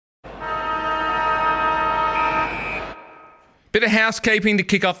Bit of housekeeping to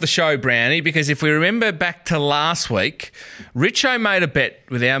kick off the show, Brownie, because if we remember back to last week, Richo made a bet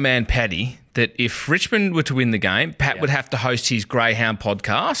with our man Paddy that if Richmond were to win the game, Pat would have to host his Greyhound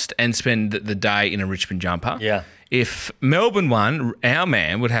podcast and spend the day in a Richmond jumper. Yeah. If Melbourne won, our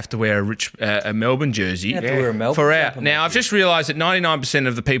man would have to wear a Melbourne jersey. You have to wear a Melbourne for jumper, Now, I've just realised that 99%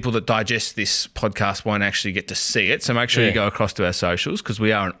 of the people that digest this podcast won't actually get to see it, so make sure you go across to our socials because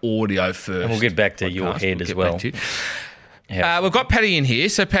we are an audio first. And we'll get back to your head as well. We've got Paddy in here.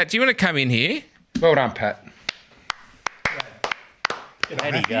 So, Pat, do you want to come in here? Well done, Pat.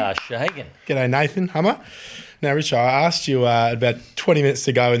 Paddy Shagan. G'day, Nathan Hummer. Now, Richard, I asked you about 20 minutes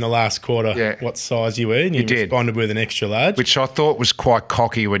to go in the last quarter what size you were, and you responded with an extra large. Which I thought was quite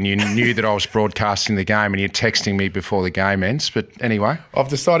cocky when you knew that I was broadcasting the game and you're texting me before the game ends. But anyway. I've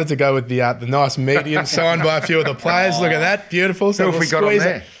decided to go with the nice medium signed by a few of the players. Look at that. Beautiful. So who have we got on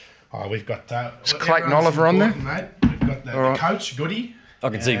there? We've got... Is Clayton Oliver on there? Mate. We've got the coach, Goody. I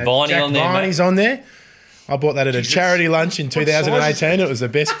can see Viney on there, Viney's on there. I bought that at a charity lunch in 2018. It was the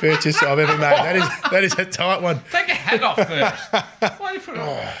best purchase I've ever made. That is a tight one. Take a hat off first. Why do you put it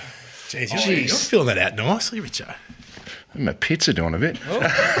on? Jeez, you're filling that out nicely, Richard. My pits are doing a bit.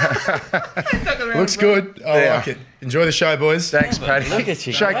 Looks good. I like it. Enjoy the show, boys. Thanks, Paddy. Look at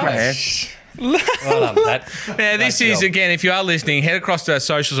you. Shake my hand. Well done, Pat. Now, this is, again, if you are listening, head across to our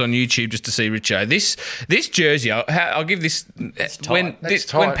socials on YouTube just to see Richo. This jersey, I'll give this... When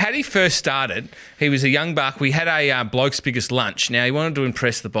Paddy first started, he was a young buck. We had a Bloke's Biggest Lunch. Now, he wanted to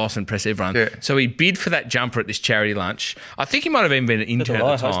impress the boss and impress everyone. Yeah. So he bid for that jumper at this charity lunch. I think he might have even been an intern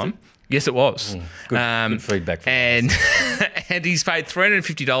at the time. Yes, it was. Good feedback. And he's paid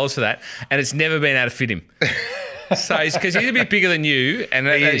 $350 for that, and it's never been able to fit him. So, because he's a bit bigger than you, and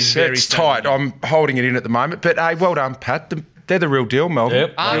it's tight. I'm holding it in at the moment, but hey, well done, Pat. They're the real deal, Melbourne.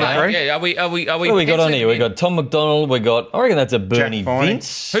 Yep. Are we? What have we got on here? We got Tom McDonald. I reckon that's a Bernie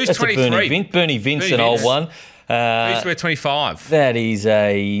Vince. Who's that's 23? Bernie Vince, an old one. Who's wear 25? That is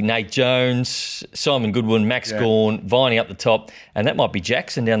a Nate Jones, Simon Goodwin, Max Gawn, Viney up the top, and that might be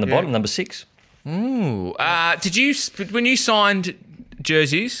Jackson down the bottom, number 6. Ooh. Did you, when you signed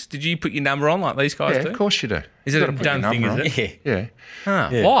jerseys, did you put your number on like these guys do? Yeah, of course you do. Is it a done thing, is it? Yeah.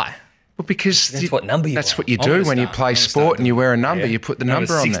 Why? Well, because that's what number you That's want. what you do when you play sport and you wear a number. You put the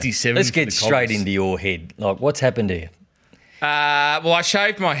number on there. Let's get straight into your head. Like, what's happened to you? Well, I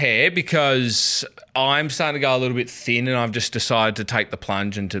shaved my hair because I'm starting to go a little bit thin, and I've just decided to take the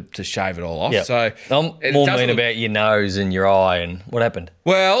plunge and to shave it all off. Yep. So I'm more mean about your nose and your eye and what happened.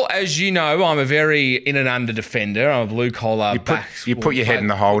 Well, as you know, I'm a very in and under defender. I'm a blue collar back. You put your head in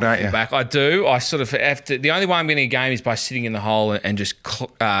the hole, don't you? Back. I do. I sort of have to. The only way I'm getting a game is by sitting in the hole and just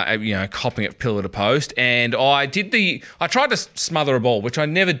copping it pillar to post. And I tried to smother a ball, which I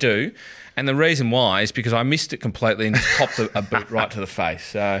never do. And the reason why is because I missed it completely and just popped a boot right to the face.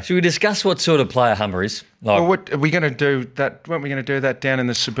 So. Should we discuss what sort of player Hummer is? Well, what are we going to do that? Weren't we going to do that down in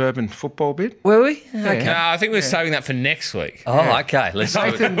the suburban football bit? Were we? Yeah. Okay. No, I think we're saving that for next week. Oh, okay. Let's do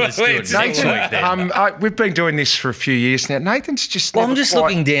it next week then. We've been doing this for a few years now. Nathan's just. Well, I'm just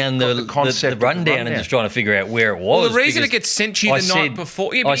looking down the rundown and just trying to figure out where it was. Well, the reason it gets sent to you the night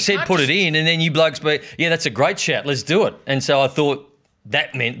before. I said put it in, and then you blokes, that's a great shout. Let's do it. And so I thought.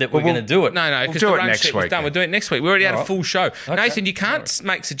 That meant that we're going to do it. No, because we'll the run sheet was done. We're doing it next week. We already had a full show. Okay. Nathan, you can't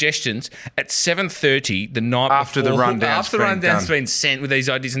make suggestions at 7:30 the night after before. After the rundown's been sent with these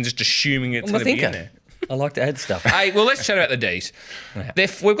ideas and just assuming it's going to be in there. I like to add stuff. Hey, well, let's chat about the Ds.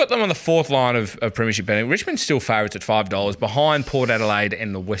 We've got them on the fourth line of Premiership betting. Richmond's still favourites at $5 behind Port Adelaide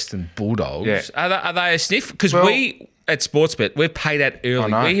and the Western Bulldogs. Yeah. Are they a sniff? Because at Sportsbet, we've paid out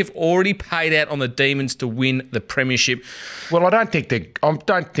early. We have already paid out on the Demons to win the Premiership. Well, I don't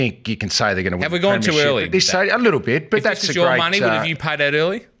think you can say they're going to win. Have we gone too early? A little bit, but if that's this was your money. Would have you paid out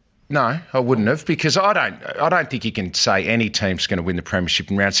early? No, I wouldn't have, because I don't think you can say any team's going to win the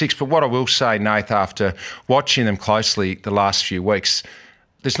Premiership in round 6. But what I will say, Nath, after watching them closely the last few weeks,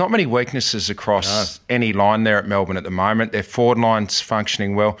 there's not many weaknesses across any line there at Melbourne at the moment. Their forward line's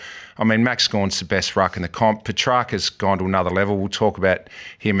functioning well. I mean, Max Gawn's the best ruck in the comp. Petrarca's gone to another level. We'll talk about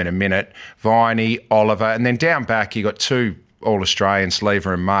him in a minute. Viney, Oliver, and then down back you got 2 All-Australians,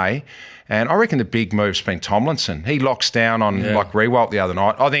 Lever and May. And I reckon the big move's been Tomlinson. He locks down on Rewalt the other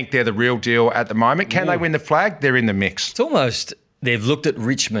night. I think they're the real deal at the moment. Can they win the flag? They're in the mix. It's almost they've looked at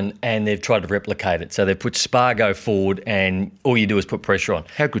Richmond and they've tried to replicate it. So they've put Spargo forward and all you do is put pressure on.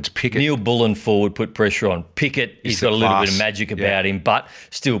 How good's Pickett? Neil Bullen forward, put pressure on. Pickett, he's got a little bit of magic about him, but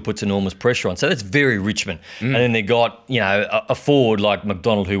still puts enormous pressure on. So that's very Richmond. And then they've got, a forward like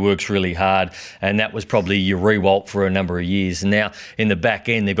McDonald who works really hard, and that was probably your Rewalt for a number of years. And now in the back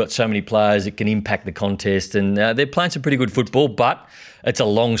end, they've got so many players that can impact the contest, and they're playing some pretty good football, but it's a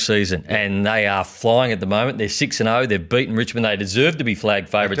long season, and they are flying at the moment. They're 6-0. They've beaten Richmond. They deserve to be flag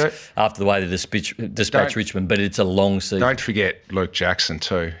favourites after the way they dispatched Richmond, but it's a long season. Don't forget Luke Jackson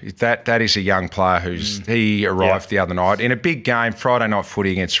too. That is a young player he arrived the other night in a big game, Friday night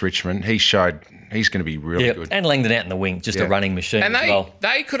footy against Richmond. He showed he's going to be really good. And Langdon out in the wing, just a running machine as well.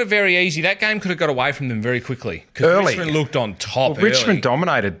 They could have that game could have got away from them very quickly. Because Richmond looked on top early. Richmond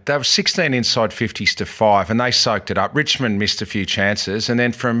dominated. They were 16 inside 50s to 5, and they soaked it up. Richmond missed a few chances, and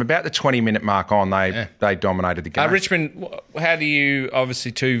then from about the 20-minute mark on, they dominated the game. Richmond, how do you,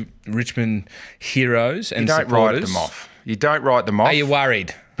 obviously two Richmond heroes and supporters. You don't write them off. Are you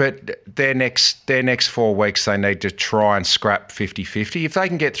worried? But their next 4 weeks, they need to try and scrap 50-50. If they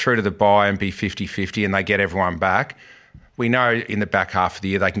can get through to the bye and be 50-50 and they get everyone back, we know in the back half of the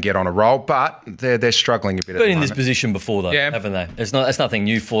year they can get on a roll, but they're struggling a bit at the moment. Been in this position before, though, haven't they? It's nothing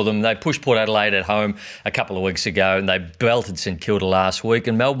new for them. They pushed Port Adelaide at home a couple of weeks ago, and they belted St Kilda last week,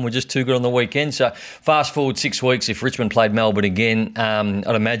 and Melbourne were just too good on the weekend. So fast forward 6 weeks, if Richmond played Melbourne again,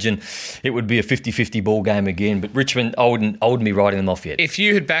 I'd imagine it would be a 50-50 ball game again. But Richmond, I wouldn't be writing them off yet. If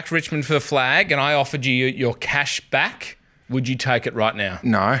you had backed Richmond for the flag and I offered you your cash back, would you take it right now?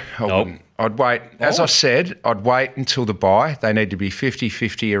 No, I wouldn't. I'd wait. As I said, I'd wait until the bye. They need to be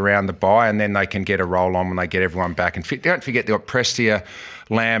 50-50 around the bye, and then they can get a roll on when they get everyone back. And don't forget, they've got Prestia,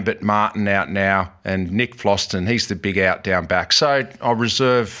 Lambert, Martin out now, and Nick Floston. He's the big out down back. So I'll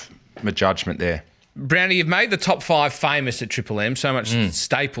reserve my judgment there. Brownie, you've made the top 5 famous at Triple M, so much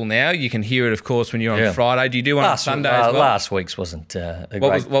staple now. You can hear it, of course, when you're on Friday. Do you do one on Sunday as well? Last week's wasn't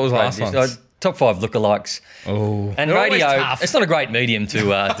What was last one? Top 5 lookalikes. Oh, and radio. It's not a great medium to do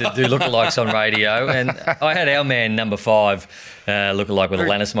lookalikes on radio. And I had our man number 5 lookalike with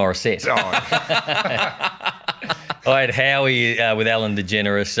Alanis Morissette. I had Howie with Ellen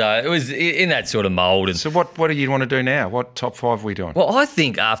DeGeneres, so it was in that sort of mould. And so what do you want to do now? What top 5 are we doing? Well, I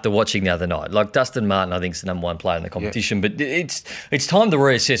think after watching the other night, like Dustin Martin, I think is the number 1 player in the competition, but it's time to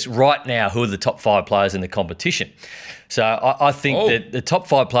reassess right now who are the top 5 players in the competition. So I think that the top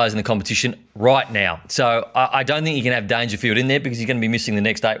 5 players in the competition right now. So I don't think you can have Dangerfield in there because he's going to be missing the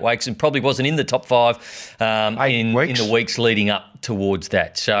next 8 weeks and probably wasn't in the top 5 in the weeks leading up towards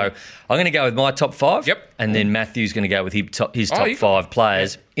that. So I'm going to go with my top 5. Yep. And then Matthew's going to go with his top 5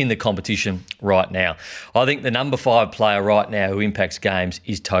 players in the competition right now. I think the number 5 player right now who impacts games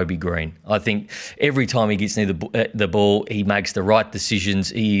is Toby Green. I think every time he gets near the ball, he makes the right decisions.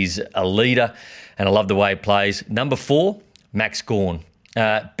 He's a leader, and I love the way he plays. Number 4, Max Gawn.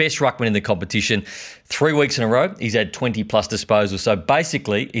 Best ruckman in the competition. 3 weeks in a row, he's had 20-plus disposals. So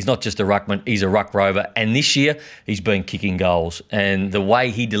basically, he's not just a ruckman, he's a ruck rover. And this year, he's been kicking goals. And the way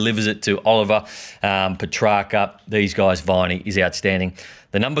he delivers it to Oliver, Petrarca, these guys, Viney, is outstanding.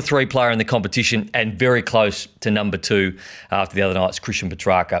 The number 3 player in the competition and very close to number 2 after the other night is Christian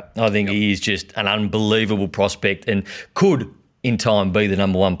Petrarca. I think he is just an unbelievable prospect and could in time be the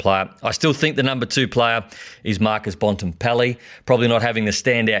number 1 player. I still think the number 2 player is Marcus Bontempelli. Probably not having the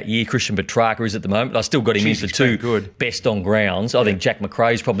standout year Christian Petrarca is at the moment. I still got him in for 2 best on grounds. I think Jack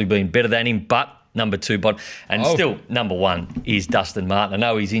McRae's probably been better than him, but number 2, still number 1 is Dustin Martin. I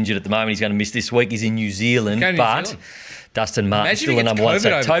know he's injured at the moment. He's going to miss this week. He's in New Zealand, Dustin Martin still the number 1.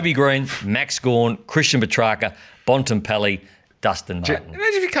 So Toby Green, Max Gawn, Christian Petrarca, Bontempelli, Dustin Martin. Imagine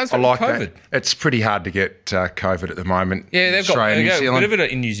if he comes back with COVID. That. It's pretty hard to get COVID at the moment. Yeah, they've got a bit of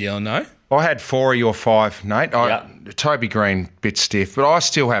it in New Zealand, no? I had 4 of your 5, Nate. Toby Green, bit stiff, but I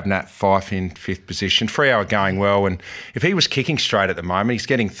still have Nat Fyfe in 5th position. Freo are going well, and if he was kicking straight at the moment, he's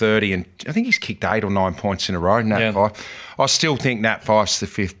getting 30, and I think he's kicked 8 or 9 points in a row, Nat Fyfe. I still think Nat Fyfe's the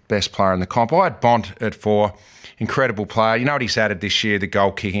 5th best player in the comp. I had Bont at 4. Incredible player. You know what he's added this year? The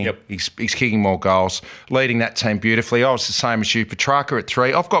goal kicking. Yep. He's kicking more goals, leading that team beautifully. I was the same as you. Petrarca at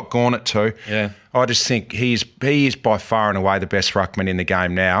 3. I've got Gawn at 2. Yeah. I just think he is by far and away the best ruckman in the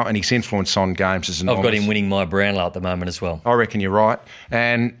game now, and his influence on games is enormous. I've got him winning my Brownlow at the moment as well. I reckon you're right.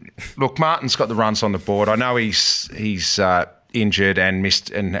 And look, Martin's got the runs on the board. I know he's injured and missed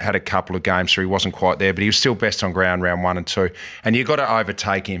and had a couple of games so he wasn't quite there, but he was still best on ground round 1 and 2. And you've got to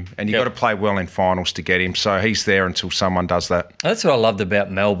overtake him and you've got to play well in finals to get him. So he's there until someone does that. That's what I loved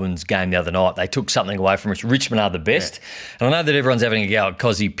about Melbourne's game the other night. They took something away from us. Richmond are the best. Yeah. And I know that everyone's having a go at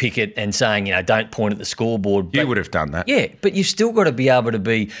Cozzy Pickett and saying, don't point at the scoreboard. You would have done that. Yeah, but you've still got to be able to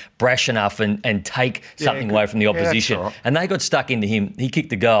be brash enough and take something away from the opposition. Yeah, right. And they got stuck into him. He kicked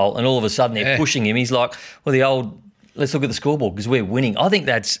the goal and all of a sudden they're pushing him. He's like, well, the old... Let's look at the scoreboard because we're winning. I think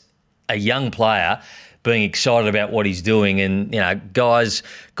that's a young player being excited about what he's doing. And, guys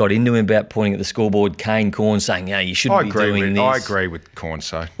got into him about pointing at the scoreboard. Kane Corn saying, you shouldn't be doing this. I agree with Corn,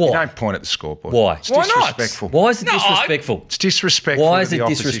 so why? You don't point at the scoreboard. Why? It's disrespectful. Why is it disrespectful? It's disrespectful. Why is it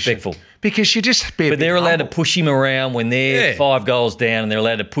disrespectful? Because you just But they're allowed to push him around when they're 5 goals down and they're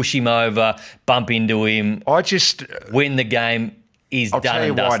allowed to push him over, bump into him. When the game is done and dusted. I'll tell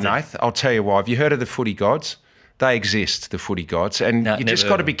you why, Nath. I'll tell you why. Have you heard of the footy gods? They exist, the footy gods, and you just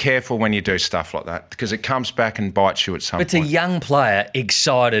got to be careful when you do stuff like that because it comes back and bites you at some point. It's a young player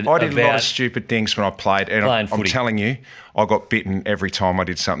excited about... I did a lot of stupid things when I played, and I'm telling you, I got bitten every time I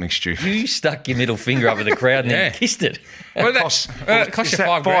did something stupid. You stuck your middle finger up at the crowd and then kissed it. Well, that cost you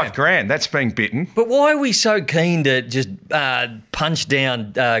 $5,000. That's being bitten. But why are we so keen to just punch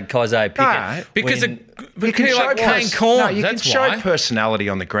down Cozzy Pickett? Because you can show Kane Corn. No, you can show personality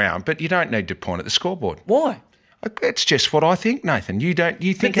on the ground, but you don't need to point at the scoreboard. Why? It's just what I think, Nathan. You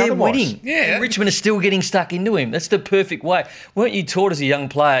think they're otherwise. Winning. Yeah. And Richmond are still getting stuck into him. That's the perfect way. Weren't you taught as a young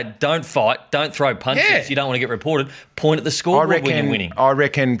player, don't fight, don't throw punches, you don't want to get reported, point at the scoreboard when you're winning? I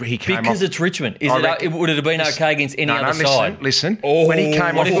reckon he came off... Because it's Richmond. Would it have been okay against any other side? Listen. When he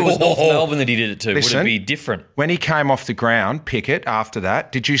came what if it was North Melbourne that he did it to? Would it be different? When he came off the ground, Pickett, after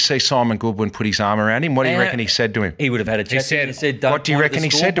that, did you see Simon Goodwin put his arm around him? What do you reckon he said to him? He would have had a chat. He said, don't what do you reckon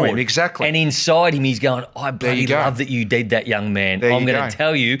he said to him? Exactly. And inside him, he's going, I bloody love that you did that, young man. I'm going to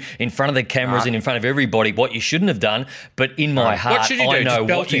tell you in front of the cameras and in front of everybody what you shouldn't have done, but in my heart, I know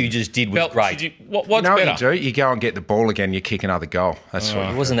what you just did was great. What's better? What you do? You go and get the ball again, you kick another goal. That's what.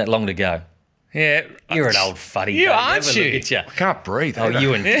 It wasn't that long to go. Yeah. You're an old fuddy. You aren't you? I can't breathe. Oh,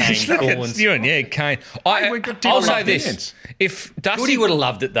 you and Kane. Kane. I'll say this. If Dusty... Goody would have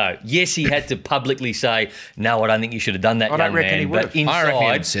loved it, though. Yes, he had to publicly say, no, I don't think you should have done that, young man. But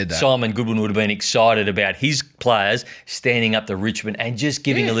inside, Simon Goodwin would have been excited about his players standing up to Richmond and just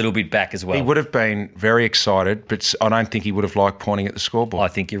giving a little bit back as well. He would have been very excited, but I don't think he would have liked pointing at the scoreboard.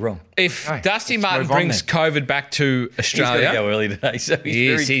 I think you're wrong. If Dusty Martin brings COVID back to Australia... He's going to go early today, so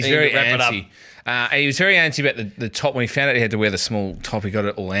he's very antsy. He was very antsy about the top. When he found out he had to wear the small top, he got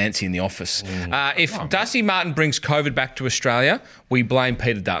it all antsy in the office. If Dusty Martin brings COVID back to Australia, we blame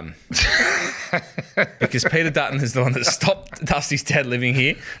Peter Dutton. Because Peter Dutton is the one that stopped Dusty's dad living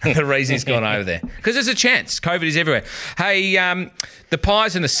here and the reason he's gone over there. Because there's a chance. COVID is everywhere. Hey, the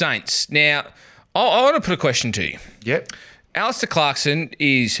Pies and the Saints. Now, I want to put a question to you. Yep. Alistair Clarkson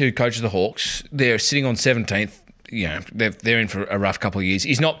is who coaches the Hawks. They're sitting on 17th. They're in for a rough couple of years.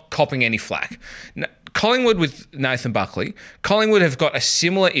 He's not copping any flack. Collingwood with Nathan Buckley. Collingwood have got a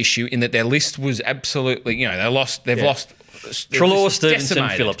similar issue in that their list was absolutely, they've lost. Treloar, Stevenson,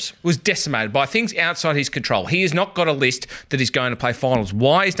 Phillips. Was decimated by things outside his control. He has not got a list that is going to play finals.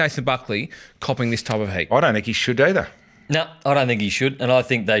 Why is Nathan Buckley copping this type of heat? I don't think he should either. No, I don't think he should. And I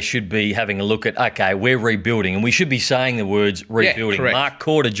think they should be having a look at, okay, we're rebuilding. And we should be saying the words rebuilding. Yeah, Mark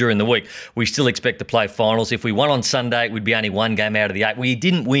Corder during the week, we still expect to play finals. If we won on Sunday, it would be only one game out of the 8. We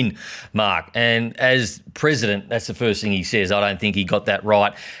didn't win, Mark. And as president, that's the first thing he says. I don't think he got that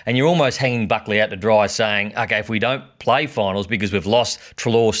right. And you're almost hanging Buckley out to dry saying, okay, if we don't play finals because we've lost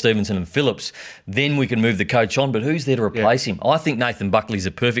Treloar, Stevenson and Phillips, then we can move the coach on. But who's there to replace him? I think Nathan Buckley's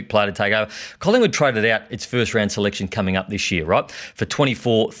a perfect player to take over. Collingwood traded out its first round selection coming up this year, right? For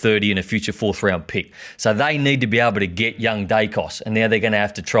 24, 30 and a future 4th round pick. So they need to be able to get young Dacos, and now they're going to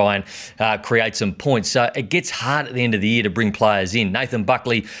have to try and create some points. So it gets hard at the end of the year to bring players in. Nathan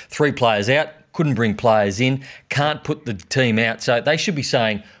Buckley, 3 players out, couldn't bring players in, can't put the team out. So they should be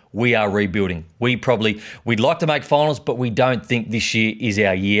saying, we are rebuilding. We'd like to make finals, but we don't think this year is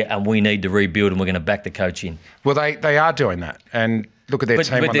our year and we need to rebuild and we're going to back the coach in. Well, they are doing that. And look at their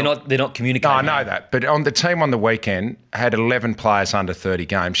team. But they're not communicating. No, I know that. But on the team on the weekend had 11 players under 30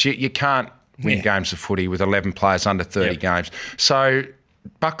 games. You can't win games of footy with 11 players under 30 games. So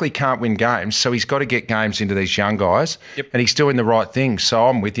Buckley can't win games, so he's got to get games into these young guys, and he's doing the right thing. So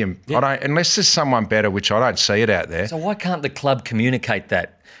I'm with him. Unless there's someone better, which I don't see it out there. So why can't the club communicate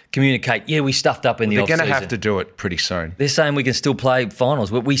that? We stuffed up in the off-season. They're going to have to do it pretty soon. They're saying we can still play finals.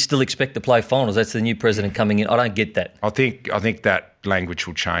 We still expect to play finals. That's the new president coming in. I don't get that. I think that language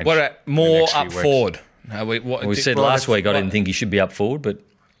will change. What about more up forward? We said last week I didn't think he should be up forward, but...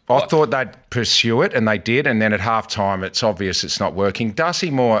 I thought they'd pursue it, and they did, and then at halftime it's obvious it's not working. Darcy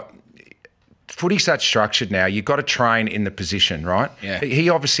Moore, footy's that structured now. You've got to train in the position, right? Yeah. He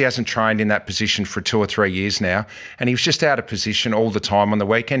obviously hasn't trained in that position for 2 or 3 years now, and he was just out of position all the time on the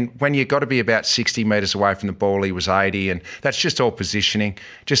weekend. When you've got to be about 60 metres away from the ball, he was 80, and that's just all positioning.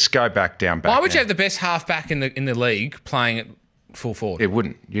 Just go back down. Why would you have the best half-back in the league playing at full forward? It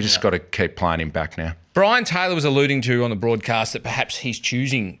wouldn't. You just got to keep playing him back now. Brian Taylor was alluding to on the broadcast that perhaps he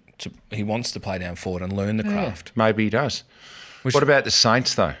wants to play down forward and learn the craft. Maybe he does. What about the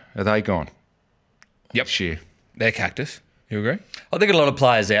Saints, though? Are they gone? Yep. This year? They're cactus. You agree? I think a lot of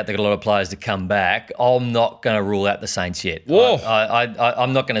players out. They've got a lot of players to come back. I'm not going to rule out the Saints yet. Whoa.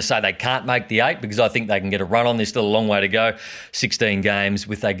 I'm not going to say they can't make the 8 because I think they can get a run on. There's still a long way to go. 16 games.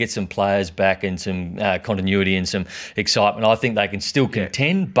 If they get some players back and some continuity and some excitement, I think they can still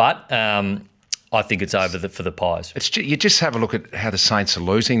contend. But I think it's over for the Pies. You just have a look at how the Saints are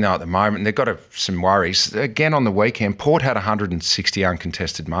losing, though, at the moment. They've got some worries. Again, on the weekend, Port had 160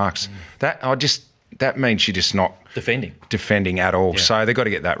 uncontested marks. That means you're just not defending at all. Yeah. So they've got to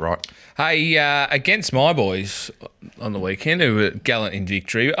get that right. Hey, against my boys on the weekend, who were gallant in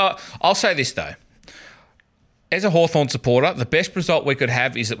victory, I'll say this, though. As a Hawthorn supporter, the best result we could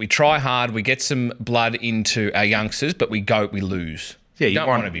have is that we try hard, we get some blood into our youngsters, but we lose. Yeah, you don't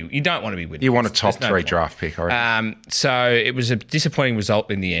want to be winning. You want a top 3 draft pick, I reckon. So it was a disappointing result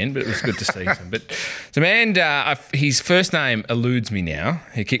in the end, but it was good to see some. But the man, his first name eludes me now.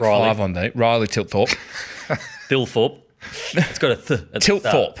 He kicked 5 on the Riley Tilthorpe. Thilthorpe. It's got a th at Tilthorpe. The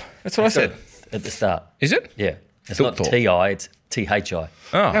start. That's what I said. At the start. Is it? Yeah. It's Tilthorpe. not T-I, it's T-H-I.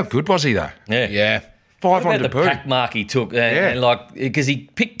 Oh. How good was he, though? Yeah. 5 on the pack mark he took, because he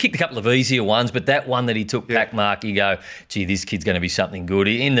kicked a couple of easier ones, but that one that he took pack mark, you go, gee, this kid's going to be something good.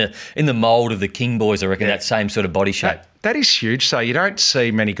 In the mould of the King boys, I reckon that same sort of body shape. That is huge. So you don't see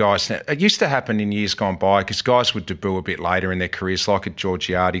many guys now. It used to happen in years gone by because guys would debut a bit later in their careers, like at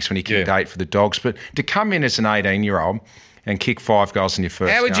Georgiades when he kicked 8 for the Dogs. But to come in as an 18-year-old and kick 5 goals in your first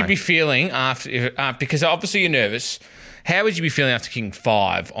game. How would you be feeling after? Because obviously you're nervous. How would you be feeling after kicking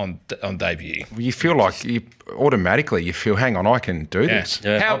 5 on debut? Well, you feel like automatically hang on, I can do this.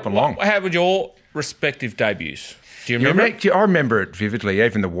 Yeah. How would your respective debuts? Do you remember? I remember it vividly,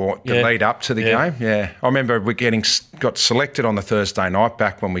 even the lead up to the game. Yeah, I remember we got selected on the Thursday night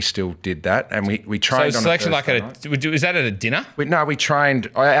back when we still did that, and we trained. So selection like is that at a dinner? We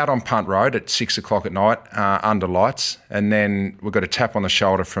trained out on Punt Road at 6 o'clock at night under lights, and then we got a tap on the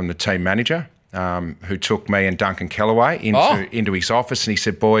shoulder from the team manager. Who took me and Duncan Kellaway into his office, and he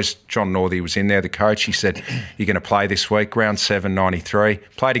said, boys, John Northey was in there, the coach. He said, you're going to play this week, round 7, 93.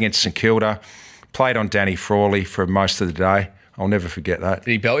 Played against St Kilda, played on Danny Frawley for most of the day. I'll never forget that.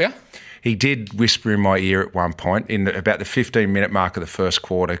 Did he belt you? He did whisper in my ear at one point in about the 15-minute mark of the first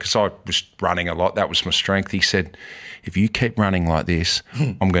quarter, because I was running a lot. That was my strength. He said, if you keep running like this,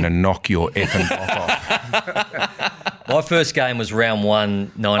 I'm going to knock your effing block off. My first game was round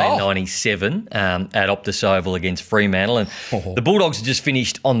 1, 1997, at Optus Oval against Fremantle. And the Bulldogs had just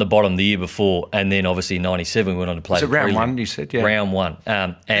finished on the bottom the year before, and then obviously in 97 we went on to play. Was it round 1, you said? Yeah. Round 1.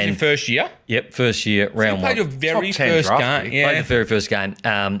 And your first year? Yep, first year, round 1. You played your very first game. Yeah. Played the very first game.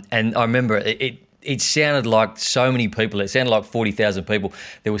 And I remember it sounded like so many people. It sounded like 40,000 people.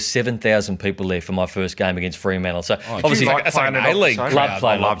 There were 7,000 people there for my first game against Fremantle. So obviously, that's like an A-League crowd. Loved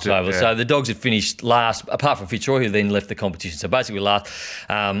playing Optus Oval. So the Dogs had finished last, apart from Fitzroy, who then left the competition. So basically, last.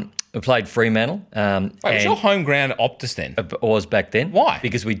 We played Fremantle. Was your home ground Optus then? It was back then. Why?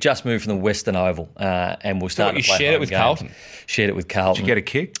 Because we just moved from the Western Oval and we're starting to play. You shared it with Carlton? Shared it with Carlton. Did you get a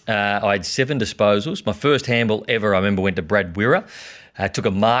kick? I had 7 disposals. My first handball ever, I remember, went to Brad Wirra. Took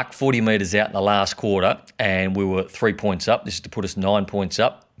a mark 40 metres out in the last quarter, and we were 3 points up. This is to put us 9 points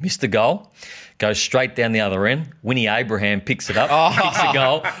up. Missed the goal. Goes straight down the other end. Winnie Abraham picks it up, kicks a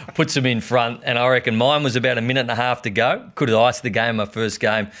goal, puts them in front, and I reckon mine was about a minute and a half to go. Could have iced the game, my first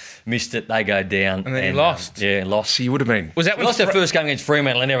game. Missed it. They go down. And then you lost. Lost. So you would have been. We lost our first game against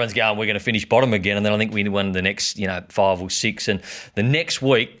Fremantle, and everyone's going, we're going to finish bottom again. And then I think we won the next 5 or 6. And the next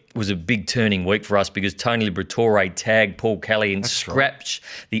week was a big turning week for us because Tony Liberatore tagged Paul Kelly and scratched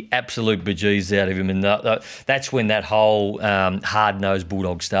the absolute bejesus out of him. And that's when that whole hard-nosed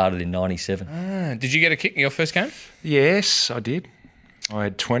Bulldog started in 97. Did you get a kick in your first game? Yes, I did. I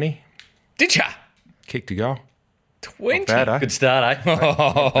had 20. Did you? Kicked a goal. 20? Not bad, eh? Good start,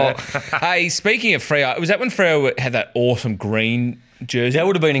 eh? Hey, speaking of Freo, was that when Freo had that awesome green jersey? That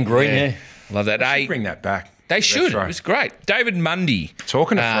would have been in green, yeah. Love that. They should bring that back. They should. It was great. David Mundy.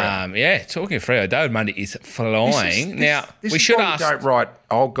 Talking of Freo. Talking of Freo. David Mundy is flying. We should ask. Don't write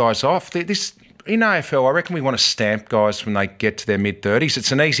old guys off. in AFL, I reckon we want to stamp guys when they get to their mid-30s.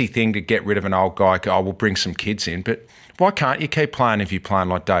 It's an easy thing to get rid of an old guy. Oh, we'll bring some kids in. But why can't you keep playing if you're playing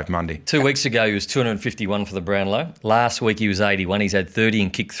like Dave Mundy? 2 weeks ago, he was 251 for the Brownlow. Last week, he was 81. He's had 30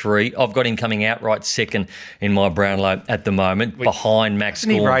 and kicked 3. I've got him coming outright second in my Brownlow at the moment, behind Max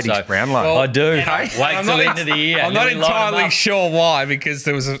Gawn. He rate his Brownlow? Well, I do. Wait till the end of the year. I'm not entirely sure why, because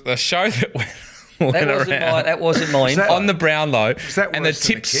there was a show that went that wasn't my info. On the Brownlow. Is that and the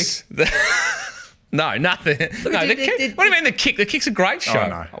tips... No, nothing. No, what do you mean the kick? The kick's a great show.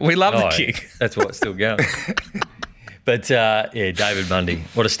 No. We love the kick. That's why it's still going. But, David Mundy,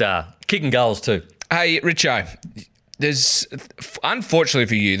 what a star. Kicking goals too. Hey, Richo, unfortunately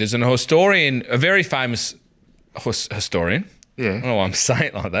for you, there's a very famous historian. Yeah. I don't know why I'm saying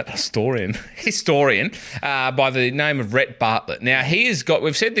it like that. Historian, by the name of Rhett Bartlett. Now,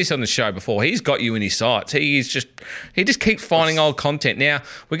 we've said this on the show before, he's got you in his sights. He just keeps finding old content. Now,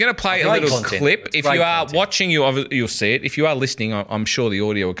 we're going to play a little clip. If you are watching, you'll see it. If you are listening, I'm sure the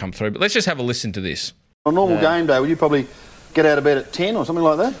audio will come through. But let's just have a listen to this. On a normal game day, would you probably get out of bed at 10 or something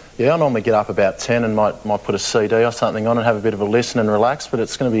like that? Yeah, I normally get up about 10 and might put a CD or something on and have a bit of a listen and relax, but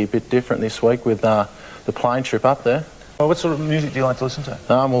it's going to be a bit different this week with the plane trip up there. Well, what sort of music do you like to listen to?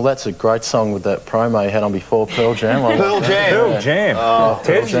 Well, that's a great song with that promo you had on before, Pearl Jam. Pearl Jam?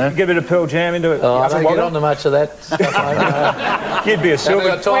 Ted, Jam. Get a bit of Pearl Jam into it. I don't get on to much of that stuff. You'd be a silver...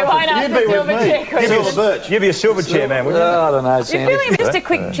 You'd be with me. Silver Birch. You'd be a silver chair man, wouldn't you? I don't know, Sandy. You're feeling just a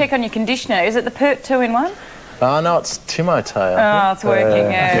quick check on your conditioner. Is it the Pert 2-in-1? No, it's Timotei. Oh, it's working,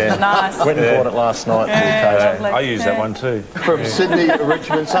 nice. Went and bought it last night. I use that one too. From Sydney to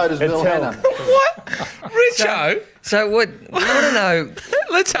Richmond, so does Bill Hanna. What? Richo? So what? I want to know...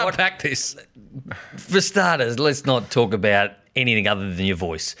 Let's unpack this. For starters, let's not talk about anything other than your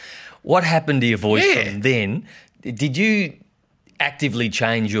voice. What happened to your voice from then? Did you actively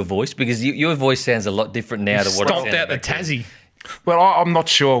change your voice? Because your voice sounds a lot different now to what it sounded stomped out the Tassie. Well, I'm not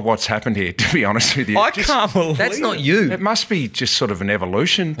sure what's happened here, to be honest with you. I can't believe that's not you. It must be just sort of an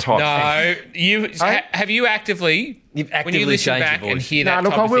evolution type thing. No, have you actively... You've actively when you listen changed back your voice. and hear that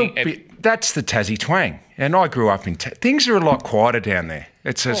type of thing... That's the Tassie twang. And I grew up in... Things are a lot quieter down there.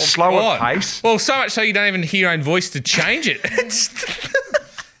 It's a slower pace. Well, so much so you don't even hear your own voice to change it.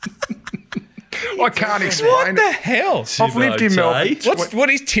 I can't explain what it. What the hell? I've lived in Melbourne. What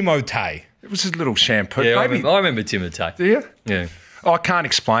is Timotei? It was a little shampoo. Yeah, I remember Timotei. Do you? Yeah. I can't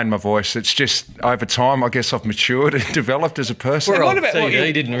explain my voice. It's just over time, I guess I've matured and developed as a person. Well,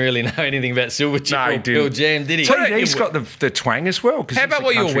 he didn't really know anything about Silverchair or Pearl Jam, did he? He's got the twang as well. How about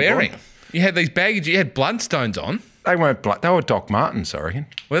what you were wearing? You had these baggages. You had Bloodstones on. They weren't blood. They were Doc Martens, I reckon.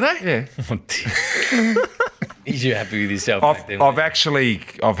 Were they? Yeah. Is you happy with yourself? I've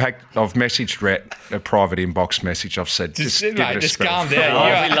messaged Rhett a private inbox message. I've said, just give it a just spell. calm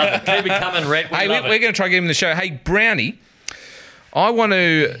down. We love it. Keep it coming, Rhett. We're going to try to get him in the show. Hey, Brownie, I want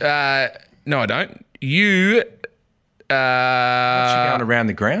to... no, I don't. You... What's you going around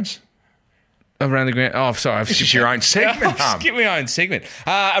the grounds? Around the ground. Oh, sorry. This is your own segment, I've skipped my own segment.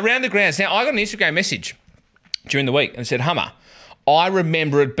 Around the grounds. Now, I got an Instagram message during the week and said, Hummer, I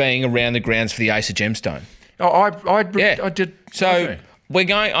remember it being around the grounds for the Ace of Gemstone. Oh, I did. So we're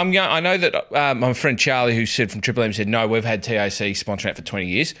going. I know that my friend Charlie, who said from Triple M, said no. We've had TAC sponsoring it for 20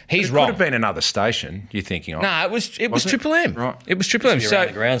 years. He's wrong. It could have been another station. You're thinking of? No, it was Triple M. Right. It was Triple M. So around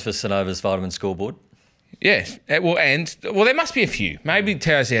the grounds for Sanova's Vitamin Scoreboard. Yes. Well, there must be a few. Maybe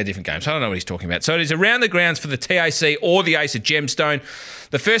TAC had different games. I don't know what he's talking about. So it is around the grounds for the TAC or the Ace of Gemstone.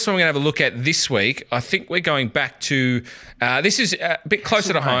 The first one we're going to have a look at this week, I think we're going back to, this is a bit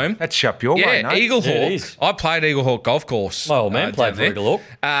closer to home. That's up your way, no? Eagle Hawk. Yeah, I played Eagle Hawk Golf Course. My old man played for Eagle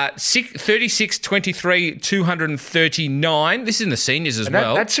Hawk. 36, 23, 239. This is in the seniors as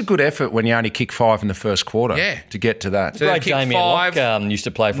well. That's a good effort when you only kick 5 in the first quarter to get to that. So Great Damien Locke used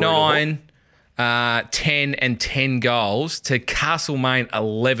to play for 9, 10 and 10 goals to Castlemaine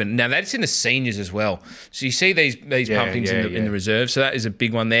 11. Now, that's in the seniors as well. So you see these pumpkins in the reserve. So that is a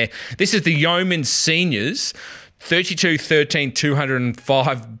big one there. This is the Yeoman seniors. 32-13,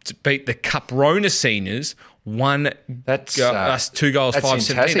 205 to beat the Caprona seniors. 2 goals,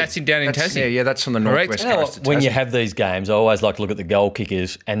 5-17. That's down in Tassie. Yeah, that's on the northwest coast of Tassie. When you have these games, I always like to look at the goal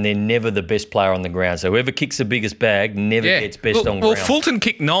kickers, and they're never the best player on the ground. So whoever kicks the biggest bag never gets best on ground. Well, Fulton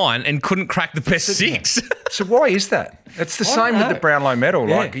kicked 9 and couldn't crack the best 6. So why is that? It's the same with the Brownlow medal.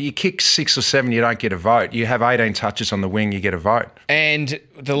 Yeah. Like you kick 6 or 7, you don't get a vote. You have 18 touches on the wing, you get a vote. And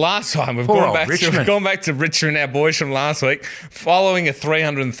the last time we've gone back to Richmond, our boys from last week, following a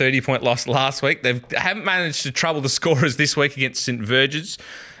 330-point loss last week. They haven't managed to trouble the scorers this week against St Virgins.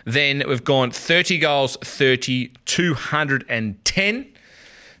 Then we've gone 30 goals, 30, 210.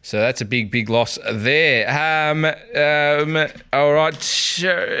 So that's a big loss there. All right,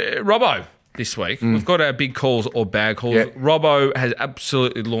 Robbo. This week, we've got our big calls or bad calls. Yep. Robbo has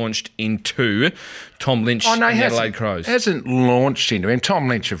absolutely launched into Tom Lynch and the Adelaide Crows. Hasn't launched into him. Tom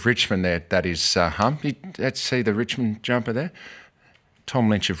Lynch of Richmond there, that is Let's see the Richmond jumper there. Tom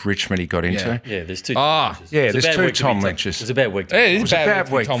Lynch of Richmond he got into. Yeah, there's two. There's two Tom Lynches. It was a bad week. It was a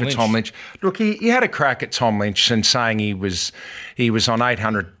bad week for Tom Lynch. Look, he had a crack at Tom Lynch and saying he was on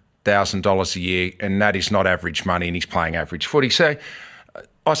 $800,000 a year and that is not average money and he's playing average footy. So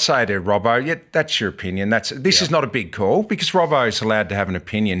I say to Robbo, that's your opinion. This is not a big call because Robbo is allowed to have an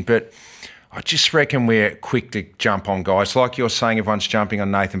opinion, but I just reckon we're quick to jump on guys. Like you're saying, everyone's jumping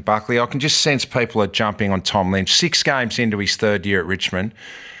on Nathan Buckley. I can just sense people are jumping on Tom Lynch. 6 games into his 3rd year at Richmond.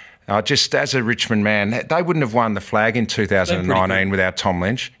 Just as a Richmond man, they wouldn't have won the flag in 2019 without Tom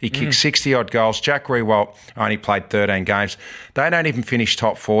Lynch. He kicked 60-odd goals. Jack Riewoldt only played 13 games. They don't even finish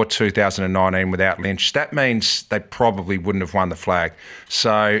top 4 2019 without Lynch. That means they probably wouldn't have won the flag.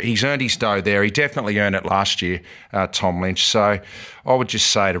 So he's earned his dough there. He definitely earned it last year, Tom Lynch. So I would just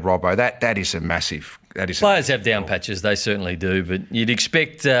say to Robbo, that is a massive... Players have down patches, they certainly do, but you'd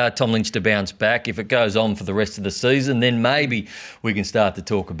expect Tom Lynch to bounce back. If it goes on for the rest of the season, then maybe we can start to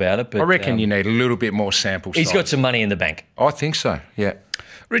talk about it. But I reckon you need a little bit more sample size. He's got some money in the bank. I think so, yeah.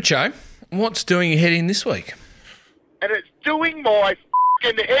 Richo, what's doing your head in this week? And it's doing my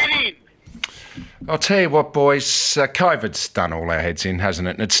f***ing head in. I'll tell you what, boys, COVID's done all our heads in, hasn't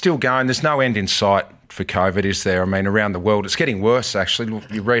it? And it's still going. There's no end in sight for COVID, is there? I mean, around the world, it's getting worse, actually.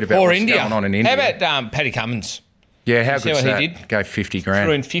 You read about what's going on in India. How about Paddy Cummins? Yeah, how good's that? He did? Gave 50 grand.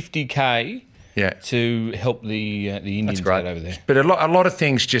 Threw in 50K to help the Indians out over there. But a lot of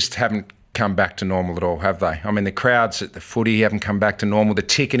things just haven't come back to normal at all, have they? I mean, the crowds at the footy haven't come back to normal. The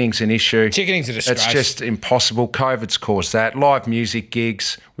ticketing's an issue. Ticketing's a disgrace. It's just impossible. COVID's caused that. Live music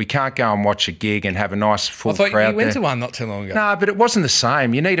gigs. We can't go and watch a gig and have a nice full crowd there. You went to one not too long ago. No, but it wasn't the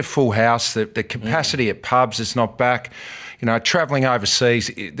same. You need a full house. The capacity at pubs is not back. You know, travelling overseas,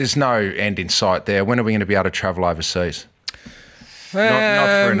 there's no end in sight there. When are we going to be able to travel overseas?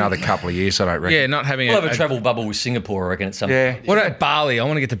 Not for another couple of years, I don't reckon. Yeah, not having we'll have a travel bubble with Singapore, I reckon, at some point. What about Bali? I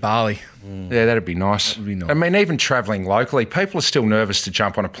want to get to Bali. Yeah, that'd be nice. I mean, even travelling locally, people are still nervous to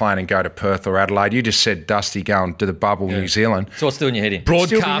jump on a plane and go to Perth or Adelaide. You just said, Dusty, going to the bubble, New Zealand. So what's doing your head in?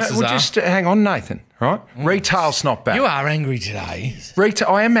 Broadcasters just hang on, Nathan, right? Retail's not back. You are angry today.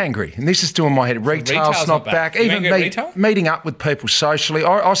 I am angry, and this is doing my head. Retail's not back. Even meeting up with people socially,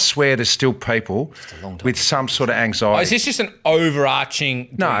 I swear there's still people with some sort of anxiety. Is this just an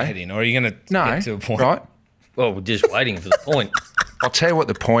overarching head in, or are you going to get to a point? Right? Well, we're just waiting for the point. I'll tell you what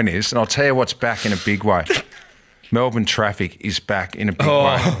the point is, and I'll tell you what's back in a big way. Melbourne traffic is back in a big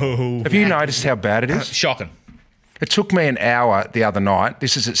way. Have you noticed how bad it is? Shocking. It took me an hour the other night,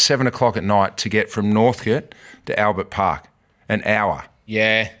 this is at 7 o'clock at night, to get from Northcote to Albert Park. An hour.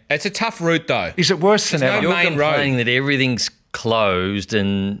 Yeah. It's a tough route, though. Is it worse than ever? You're complaining that everything's closed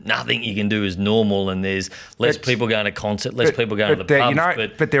and nothing you can do is normal and there's less people going to concert, less people going to the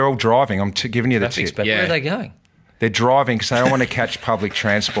pubs. But they're all driving. I'm giving you the tip. Where are they going? They're driving because they don't want to catch public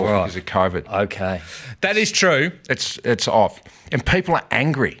transport because of COVID. Okay. That is true. It's off. And people are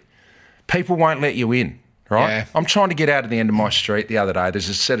angry. People won't let you in, right? Yeah. I'm trying to get out of the end of my street the other day. There's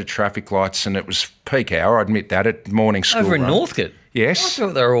a set of traffic lights and it was peak hour, I admit that, at morning school Over in Northcote? Yes. I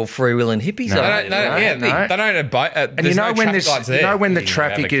thought they were all freewheeling hippies. No. They don't abide. And you know when the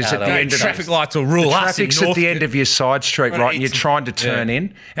traffic is at the end of traffic lights will rule us. Traffic's at the end of your side street, right? And you're trying to turn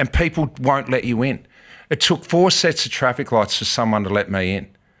in, and people won't let you in. It took 4 sets of traffic lights for someone to let me in.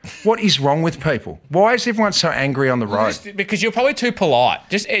 What is wrong with people? Why is everyone so angry on the road? Because you're probably too polite.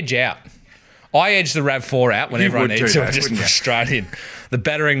 Just edge out. I edge the RAV4 out whenever I need to. I just push straight in. The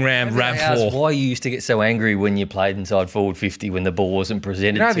battering ram RAV4. Why you used to get so angry when you played inside forward 50 when the ball wasn't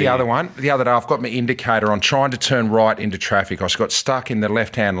presented to you? The other one, the other day, I've got my indicator on trying to turn right into traffic. I got stuck in the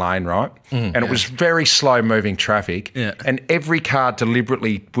left-hand lane, right? And it was very slow-moving traffic. Yeah. And every car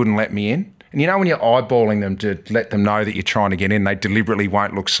deliberately wouldn't let me in. And you know when you're eyeballing them to let them know that you're trying to get in, they deliberately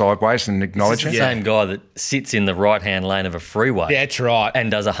won't look sideways and acknowledge it? It's the same guy that sits in the right-hand lane of a freeway. Yeah, that's right.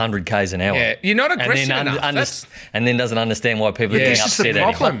 And does 100 K's an hour. Yeah, you're not aggressive enough. And then doesn't understand why people are getting upset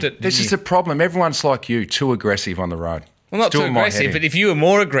at him. This is the problem. Everyone's like you, too aggressive on the road. Well, not too aggressive, but if you were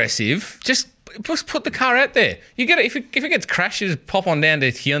more aggressive, just put the car out there. You get it. If it gets crashed, you just pop on down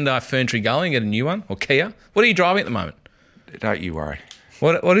to Hyundai Ferntree Gully and get a new one, or Kia. What are you driving at the moment? Don't you worry.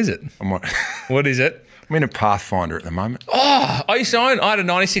 What is it? What is it? I'm in a Pathfinder at the moment. Oh, I had a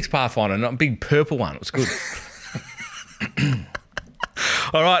 96 Pathfinder, not a big purple one. It was good.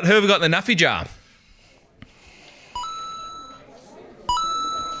 All right, who have we got in the Nuffy jar?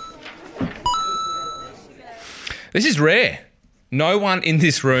 This is rare. No one in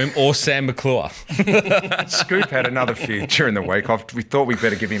this room or Sam McClure. Scoop had another few during the week. We thought we'd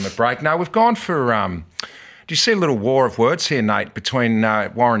better give him a break. No, we've gone for... do you see a little war of words here, Nate, between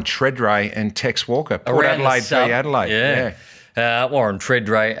Warren Tredrea and Tex Walker? Port Adelaide v Adelaide. Yeah. Warren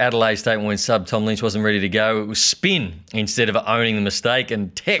Tredrea, Adelaide statement when sub Tom Lynch wasn't ready to go. It was spin instead of owning the mistake.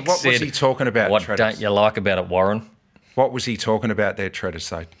 And Tex what was he talking about, what Treaders? Don't you like about it, Warren? What was he talking about there,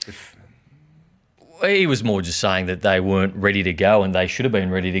 Treaders? He was more just saying that they weren't ready to go and they should have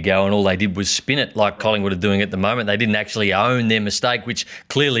been ready to go, and all they did was spin it like Collingwood are doing at the moment. They didn't actually own their mistake, which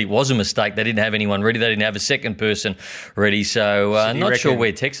clearly was a mistake. They didn't have anyone ready. They didn't have a second person ready. So not sure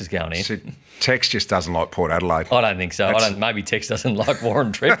where Tex is going here. So Tex just doesn't like Port Adelaide. I don't think so. Maybe Tex doesn't like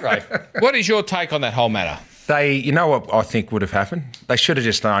Warren Tredrea. What is your take on that whole matter? You know what I think would have happened? They should have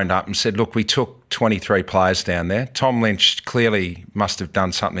just owned up and said, look, we took 23 players down there. Tom Lynch clearly must have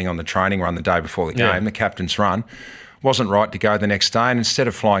done something on the training run the day before the game, the captain's run. Wasn't right to go the next day, and instead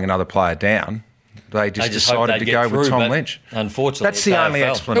of flying another player down, they just decided to go with Tom Lynch. Unfortunately, that's the only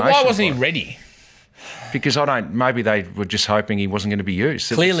explanation. But why wasn't he ready? Because maybe they were just hoping he wasn't going to be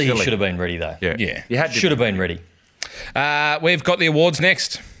used. Clearly he should have been ready, though. Yeah. You should have been ready. We've got the awards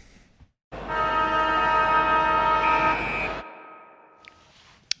next.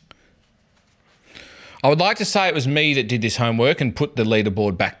 I would like to say it was me that did this homework and put the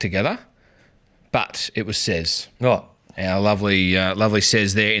leaderboard back together, but it was Sez. Right. Our lovely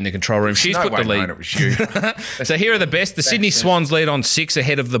Sez there in the control room. She's put the lead. It was you. So here are the best. The Sydney Swans lead on 6,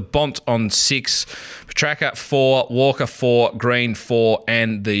 ahead of the Bont on 6. Petrarca 4, Walker 4, Green 4,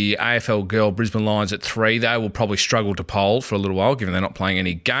 and the AFL girl Brisbane Lions at 3. They will probably struggle to poll for a little while, given they're not playing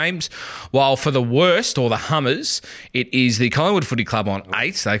any games. While for the worst, or the Hummers, it is the Collingwood Footy Club on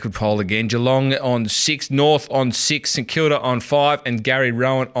 8. They could poll again. Geelong on 6, North on 6, St Kilda on 5, and Gary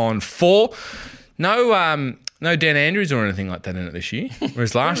Rowan on 4. No Dan Andrews or anything like that in it this year.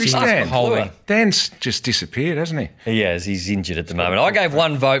 Whereas last year, Dan's just disappeared, hasn't he? He has. He's injured at the moment. I gave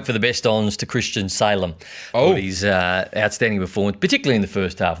one vote for the best ons to Christian Salem. Oh. His outstanding performance, particularly in the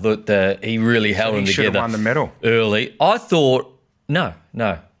first half. Thought he really held them together. He should have won the medal. Early. I thought, no,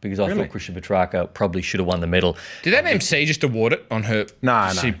 because I thought Christian Petrarca probably should have won the medal. Did that MC just award it on her?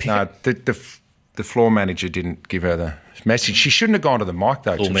 No. The floor manager didn't give her the message. She shouldn't have gone to the mic,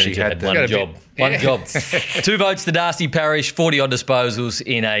 though. Floor manager had one job. One job. 2 votes to Darcy Parish, 40-odd disposals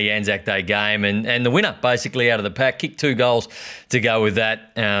in a Anzac Day game, and the winner, basically, out of the pack, kicked 2 goals to go with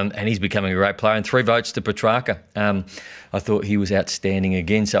that, and he's becoming a great player, and 3 votes to Petrarca. I thought he was outstanding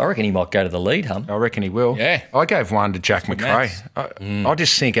again, so I reckon he might go to the lead, Hum. I reckon he will. Yeah. I gave one to Jack Macrae. I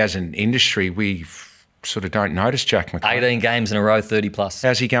just think as an industry, we sort of don't notice Jack Macrae. 18 games in a row, 30+.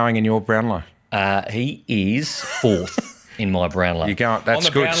 How's he going in your Brownlow? He is 4th in my Brownlow. That's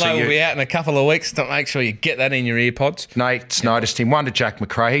good. Brownlow will be out in a couple of weeks. To make sure you get that in your earpods. Nate's noticed him. 1 to Jack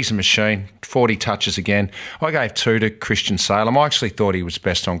Macrae. He's a machine. 40 touches again. I gave 2 to Christian Salem. I actually thought he was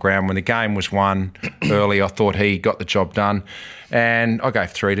best on ground. When the game was won early, I thought he got the job done. And I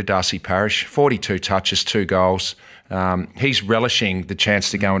gave 3 to Darcy Parish. 42 touches, 2 goals. He's relishing the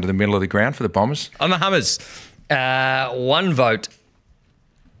chance to go into the middle of the ground for the Bombers. On the Hummers. 1 vote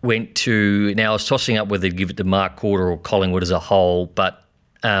went to... Now, I was tossing up whether to give it to Mark Corder or Collingwood as a whole, but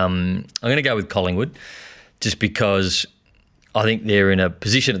I'm going to go with Collingwood just because I think they're in a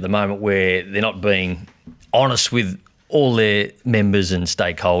position at the moment where they're not being honest with all their members and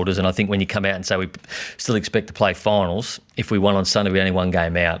stakeholders, and I think when you come out and say we still expect to play finals, if we won on Sunday, we're only 1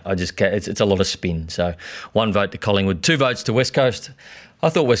 game out. It's a lot of spin. So 1 vote to Collingwood, 2 votes to West Coast. I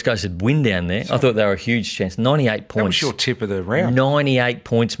thought West Coast would win down there. I thought they were a huge chance. 98 points. That was your tip of the round. 98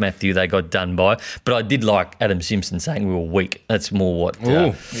 points, Matthew, they got done by. But I did like Adam Simpson saying we were weak. That's more what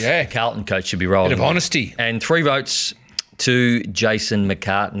Carlton coach should be rolling. Bit of honesty. And 3 votes to Jason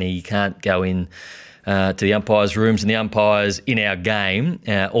McCartney. You can't go in to the umpires' rooms, and the umpires in our game,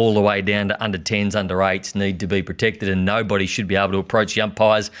 all the way down to under 10s, under 8s, need to be protected, and nobody should be able to approach the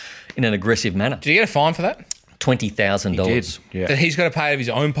umpires in an aggressive manner. Did he get a fine for that? $20,000. Yeah. That he's got to pay out of his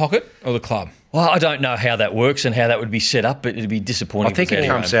own pocket or the club? Well, I don't know how that works and how that would be set up, but it'd be disappointing. I think it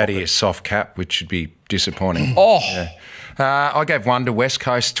comes out of your soft cap, which should be disappointing. I gave 1 to West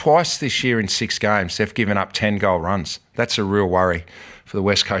Coast. Twice this year in 6 games, they've given up 10-goal runs. That's a real worry for the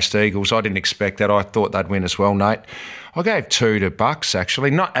West Coast Eagles. I didn't expect that. I thought they'd win as well, Nate. I gave 2 to Bucks,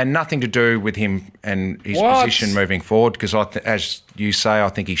 actually, nothing to do with him and his position moving forward, because as you say, I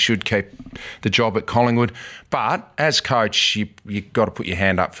think he should keep the job at Collingwood. But as coach, you've got to put your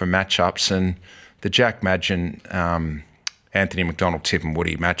hand up for matchups, and the Jack Madgen, Anthony McDonald, Tip and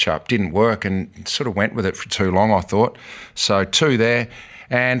Woody matchup didn't work and sort of went with it for too long, I thought. So 2 there.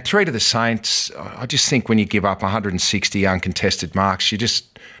 And 3 to the Saints, I just think when you give up 160 uncontested marks, you're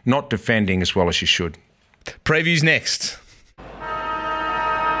just not defending as well as you should. Previews next.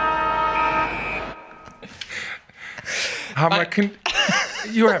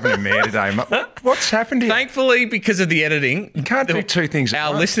 You're having a mare today, mate. What's happened here? Thankfully, because of the editing, you can't do two things at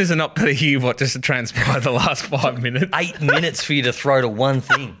once. Our listeners are not going to hear what just transpired the last 5 minutes. 8 minutes for you to throw to one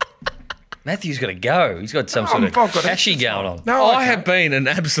thing. Matthew's got to go. He's got some sort of cashy going on. No, I have been an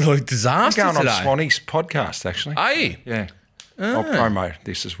absolute disaster I'm going today. on Swanee's podcast, actually. Are you? Yeah. I'll promote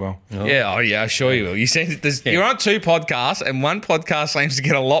this as well. Oh. Yeah, I'm sure you will. You're on 2 podcasts, and one podcast seems to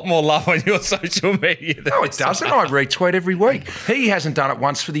get a lot more love on your social media. No, it doesn't. I retweet every week. He hasn't done it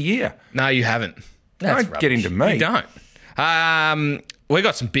once for the year. No, you haven't. Don't get into me. You don't. We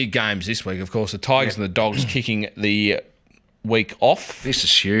got some big games this week, of course. The Tigers and the Dogs kicking the week off. This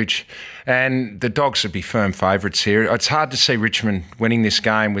is huge. And the Dogs would be firm favourites here. It's hard to see Richmond winning this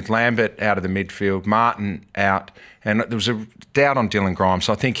game with Lambert out of the midfield, Martin out, and there was a doubt on Dylan Grimes.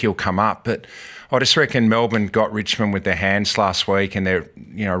 I think he'll come up, but I just reckon Melbourne got Richmond with their hands last week and their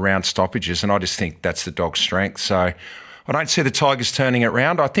round stoppages, and I just think that's the Dogs' strength. So I don't see the Tigers turning it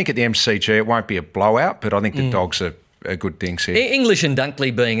round. I think at the MCG it won't be a blowout, but I think the Dogs are good things here. English and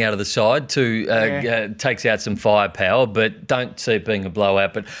Dunkley being out of the side too takes out some firepower, but don't see it being a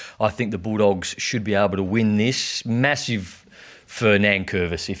blowout. But I think the Bulldogs should be able to win this. Massive for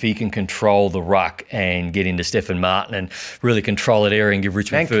Nankervis if he can control the ruck and get into Stephen Martin and really control that area and give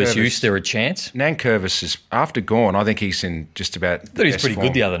Richmond first use. They're a chance. Nankervis is, after Gawn, I think he's in just about. I thought he was pretty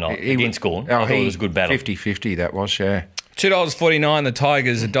good the other night against Gawn. I thought it was a good battle. 50-50 that was, yeah. $2.49, the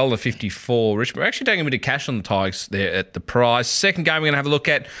Tigers, $1.54. Richmond, we're actually taking a bit of cash on the Tigers there at the prize. Second game we're going to have a look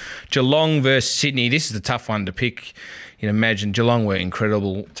at, Geelong versus Sydney. This is a tough one to pick. You can imagine Geelong were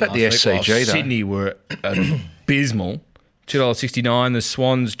incredible. It's at the SCG, though. Sydney were abysmal. $2.69, the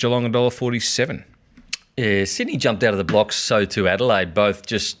Swans, Geelong $1.47. Yeah, Sydney jumped out of the blocks, so too Adelaide, both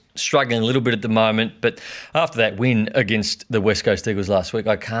just struggling a little bit at the moment. But after that win against the West Coast Eagles last week,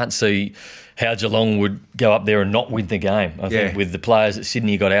 I can't see how Geelong would go up there and not win the game. I think with the players that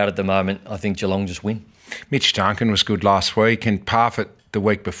Sydney got out at the moment, I think Geelong just win. Mitch Duncan was good last week and Parfitt the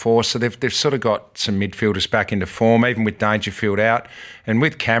week before, so they've sort of got some midfielders back into form, even with Dangerfield out. And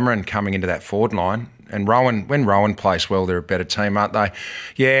with Cameron coming into that forward line, and when Rowan plays well, they're a better team, aren't they?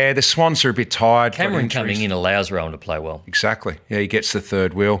 Yeah, the Swans are a bit tired. Cameron coming in allows Rowan to play well. Exactly. Yeah, he gets the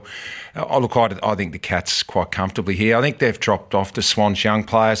third wheel. I think the Cats quite comfortably here. I think they've dropped off the Swans' young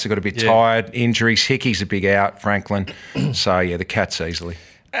players. They've got a bit tired, injuries. Hickey's a big out, Franklin. So, yeah, the Cats easily.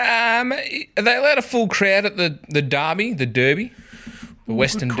 Are they allowed a full crowd at the Derby, the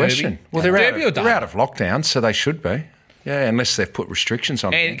Western Derby? Well, they're out of lockdown, so they should be. Yeah, unless they've put restrictions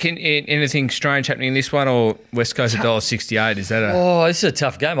on it. And anything strange happening in this one, or West Coast $1.68? Is that this is a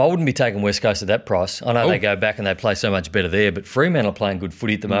tough game. I wouldn't be taking West Coast at that price. I know they go back and they play so much better there, but Fremantle are playing good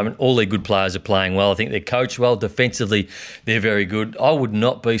footy at the moment. All their good players are playing well. I think they're coached well. Defensively, they're very good. I would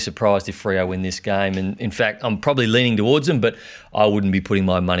not be surprised if Freo win this game. And in fact, I'm probably leaning towards them, but I wouldn't be putting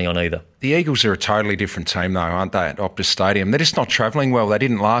my money on either. The Eagles are a totally different team, though, aren't they, at Optus Stadium? They're just not travelling well. They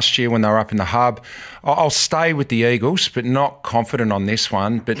didn't last year when they were up in the hub. I'll stay with the Eagles, but not confident on this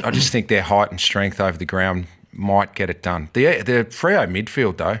one. But I just think their height and strength over the ground might get it done. The Freo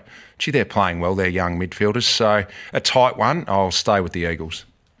midfield, though, they're playing well. They're young midfielders. So a tight one, I'll stay with the Eagles.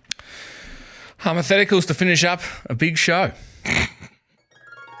 Hypotheticals to finish up a big show.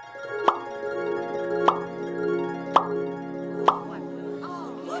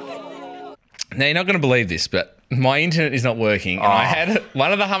 Now, you're not going to believe this, but my internet is not working. And I had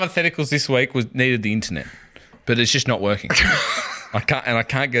one of the hypotheticals this week needed the internet, but it's just not working. I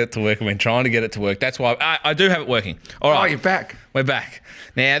can't get it to work. I've been trying to get it to work. That's why I do have it working. All right. Oh, you're back. We're back.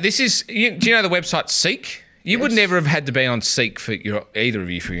 Now, this is... do you know the website Seek? You would never have had to be on Seek for either of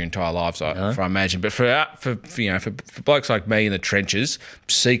you for your entire lives, I imagine. But for blokes like me in the trenches,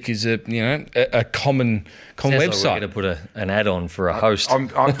 Seek is a common website. Like we're going to put an ad on for a host. I'm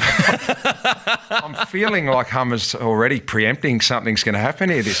feeling like Hummer's already preempting something's going to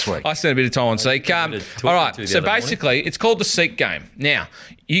happen here this week. I spent a bit of time on Seek. All right, so basically, it's called the Seek game. Now,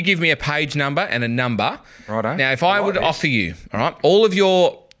 you give me a page number and a number. Righto. Now, if I would offer you, all right, all of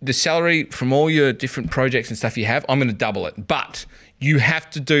the salary from all your different projects and stuff you have, I'm going to double it. But you have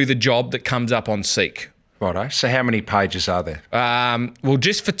to do the job that comes up on Seek. Righto. So how many pages are there? Well,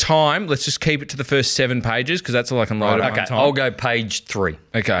 just for time, let's just keep it to the first 7 pages because that's all I can load at one time. I'll go page 3.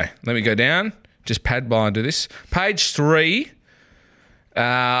 Okay, let me go down. Just pad by and do this. Page 3,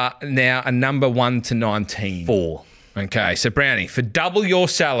 now a number 1 to 19. 4. Okay, so, Brownie, for double your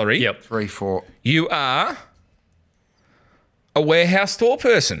salary... Yep. 3, 4. You are... a warehouse store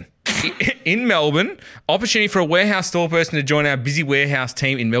person. In Melbourne, opportunity for a warehouse store person to join our busy warehouse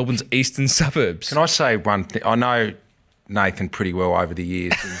team in Melbourne's eastern suburbs. Can I say one thing? I know Nathan pretty well over the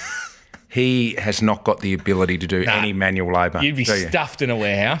years. And he has not got the ability to do any manual labour. You'd be stuffed in a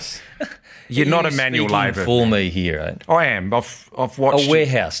warehouse. You're not a manual labour. For me here, right? I am. I've watched a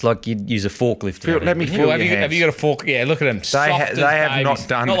warehouse, like you'd use a forklift. Let me feel your hands. Have you got a fork? Yeah, look at them. They have not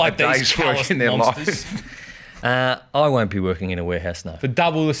done a day's work in their life. I won't be working in a warehouse, no. For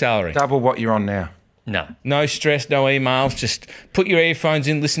double the salary. Double what you're on now. No. No stress, no emails. Just put your earphones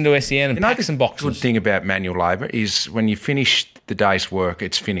in, listen to SEN and pack some boxes. The good thing about manual labour is when you finish the day's work,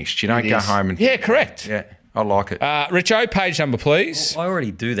 it's finished. You don't go home and... Yeah, correct. Yeah, I like it. Richo, page number, please. Well, I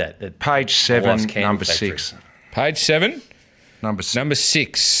already do that. Page 7, number 6. Page 7? Number 6. Number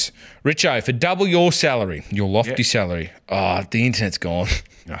 6. Richo, for double your salary, your lofty salary. Oh, the internet's gone.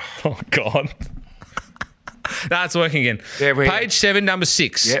 Oh, God. That's working again. Page 7, number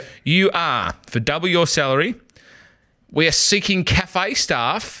 6. Yep. You are, for double your salary, we are seeking cafe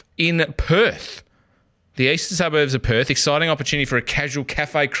staff in Perth. The eastern suburbs of Perth. Exciting opportunity for a casual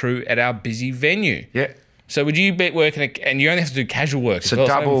cafe crew at our busy venue. Yeah. So would you be working, and you only have to do casual work, so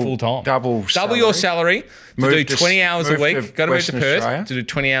double full-time. Double your salary to do 20 hours a week. Got to move to Perth Australia. to do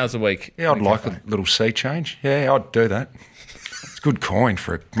 20 hours a week. Yeah, I'd like a little sea change. Yeah, I'd do that. It's good coin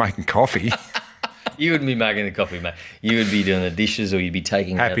for making coffee. You wouldn't be making the coffee, mate. You would be doing the dishes, or you'd be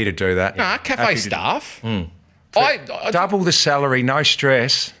taking. Happy to do that. Nah, cafe staff. I double the salary, no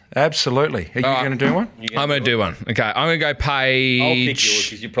stress. Absolutely. Are you going to do one? I'm going to do one. Okay, I'm going to go page... I'll pick yours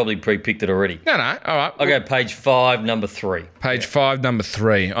because you probably pre-picked it already. No, all right. I'll go page 5, number 3. Page 5, number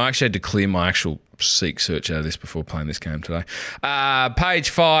 3. I actually had to clear my actual Seek search out of this before playing this game today. Page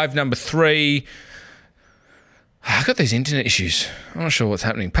 5, number 3. I've got these internet issues. I'm not sure what's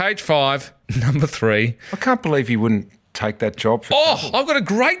happening. Page 5, number 3. I can't believe you wouldn't take that job. I've got a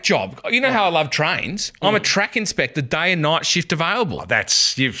great job. You know how I love trains? I'm a track inspector, day and night shift available.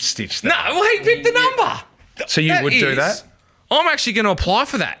 You've stitched that. No, he picked the number. So you would do that? I'm actually going to apply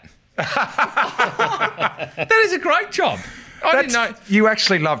for that. That is a great job. I didn't know. You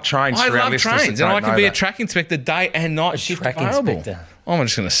actually love trains. I love trains, and I can be a track inspector, day and night shift available. Inspector. I'm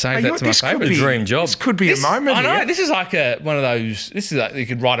just going to save that to my favourite. Dream job. This could be a moment. I know. Here. This is like one of those. This is like you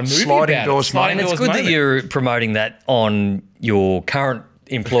could write a movie sliding about doors moment. And it's good that you're promoting that on your current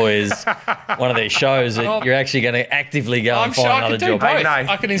employers, one of their shows, that you're actually going to actively go and find another job. Hey,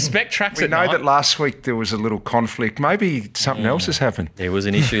 I can inspect tracks at night. We know that last week there was a little conflict. Maybe something else has happened. There was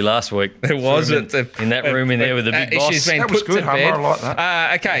an issue last week. There was. In that room in there with the big boss. That was good, Hummer. I like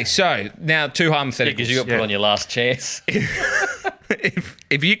that. Okay, so now 2 hypotheticals. Because you got put on your last chance.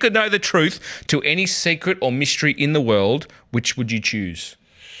 If you could know the truth to any secret or mystery in the world, which would you choose?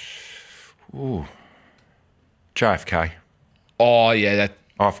 Ooh. JFK. Oh, yeah.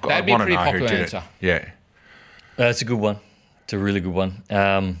 That'd be a pretty popular answer. Yeah. That's a good one. It's a really good one.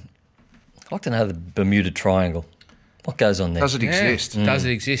 I'd like to know the Bermuda Triangle. What goes on there? Does it exist? Does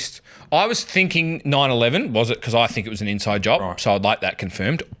it exist? I was thinking 9/11, was it? Because I think it was an inside job, so I'd like that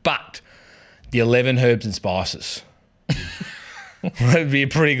confirmed. But the 11 herbs and spices. That'd be a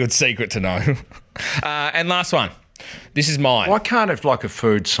pretty good secret to know. And last one. This is mine. Why can't a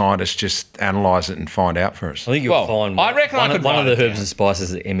food scientist just analyse it and find out for us? I think you'll find I reckon one of the herbs and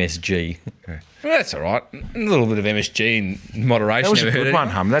spices is MSG. Okay. Well, that's all right. A little bit of MSG in moderation. That was a good one,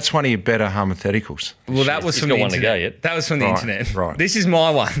 Hum. That's one of your better hypotheticals. Well, that was from the internet. That was from the internet. Right. This is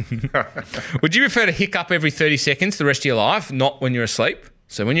my one. Would you prefer to hiccup every 30 seconds the rest of your life, not when you're asleep?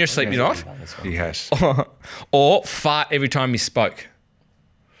 So when you're asleep, you're not? He has. Or fart every time you spoke?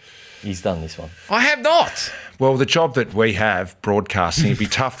 He's done this one. I have not. Well, the job that we have, broadcasting, it'd be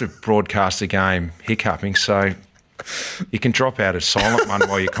tough to broadcast a game hiccuping, so you can drop out a silent one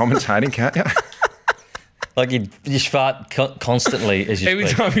while you're commentating, can't you? Like you just fart constantly as you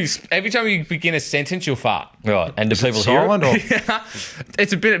speak. Every time you begin a sentence, you'll fart. Right. And do people hear it? Or?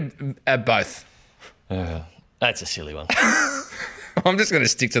 It's a bit of both. That's a silly one. I'm just going to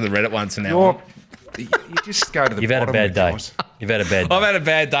stick to the Reddit ones for now. You just go to the You've had a bad day. You've had a bad day. I've had a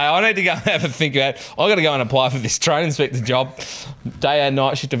bad day. I need to go and have a think about it. I've got to go and apply for this train inspector job. Day and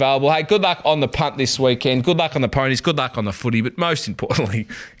night shift available. Hey, good luck on the punt this weekend. Good luck on the ponies. Good luck on the footy. But most importantly,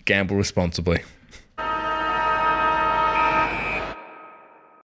 gamble responsibly.